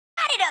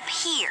up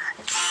here.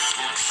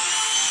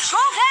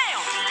 Slow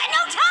down!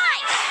 No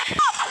time!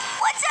 Oh,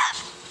 what's up?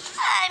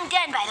 I'm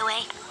done, by the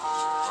way.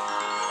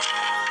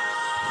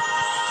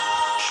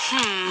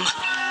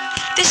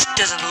 This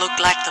doesn't look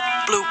like the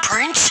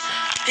blueprints.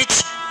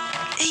 It's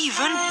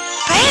even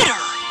better.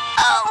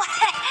 Oh,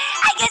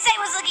 I guess I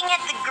was looking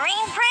at the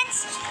green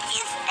prints.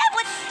 Is that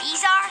what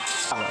these are?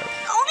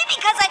 Only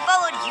because I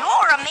followed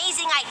your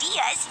amazing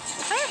ideas.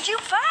 Where'd you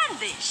find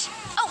this?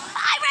 Oh,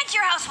 I wrecked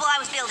your house while I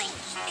was building.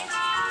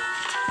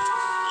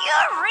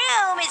 Your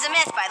room is a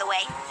mess, by the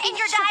way. And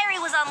your diary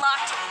was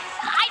unlocked.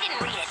 I didn't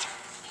read it.